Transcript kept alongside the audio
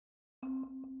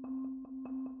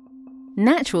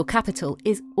Natural capital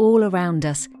is all around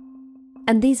us,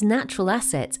 and these natural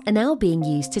assets are now being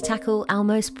used to tackle our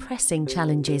most pressing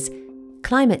challenges: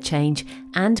 climate change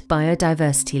and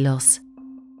biodiversity loss.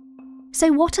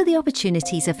 So what are the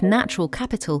opportunities of natural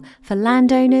capital for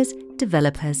landowners,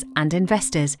 developers and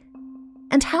investors?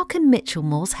 And how can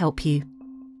Michelmores help you?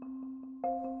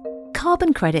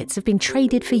 Carbon credits have been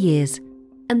traded for years,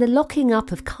 and the locking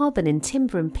up of carbon in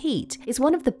timber and peat is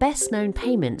one of the best-known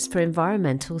payments for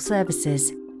environmental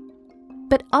services.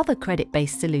 But other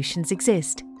credit-based solutions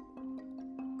exist.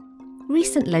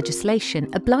 Recent legislation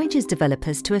obliges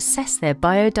developers to assess their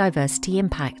biodiversity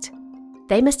impact.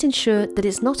 They must ensure that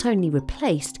it's not only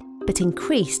replaced, but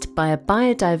increased by a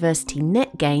biodiversity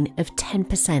net gain of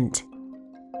 10%.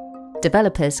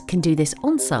 Developers can do this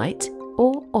on-site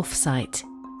or off-site.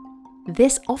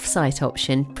 This off-site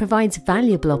option provides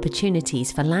valuable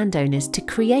opportunities for landowners to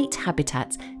create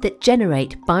habitats that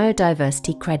generate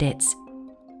biodiversity credits.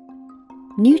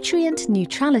 Nutrient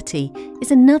neutrality is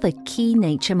another key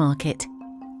nature market.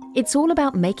 It's all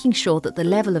about making sure that the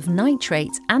level of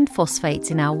nitrates and phosphates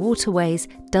in our waterways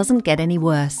doesn't get any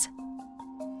worse.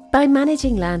 By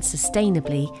managing land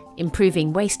sustainably,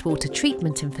 improving wastewater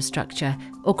treatment infrastructure,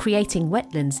 or creating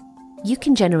wetlands, you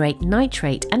can generate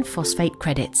nitrate and phosphate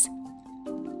credits.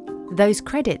 Those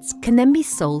credits can then be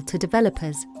sold to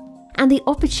developers, and the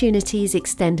opportunities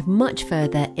extend much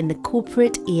further in the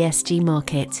corporate ESG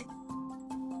market.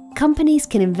 Companies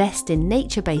can invest in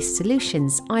nature-based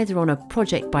solutions either on a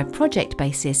project-by-project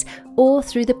basis or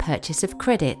through the purchase of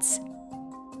credits.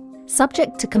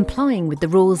 Subject to complying with the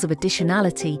rules of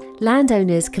additionality,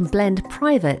 landowners can blend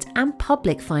private and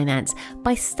public finance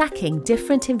by stacking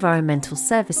different environmental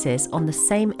services on the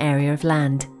same area of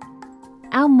land.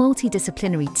 Our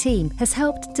multidisciplinary team has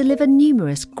helped deliver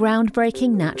numerous groundbreaking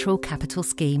natural capital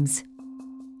schemes.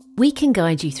 We can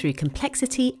guide you through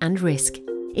complexity and risk,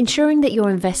 ensuring that your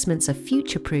investments are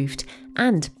future-proofed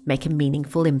and make a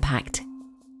meaningful impact.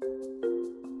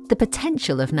 The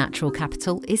potential of natural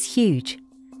capital is huge.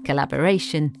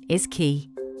 Collaboration is key.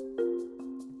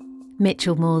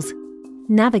 Michelmores,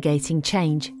 navigating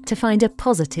change to find a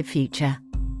positive future.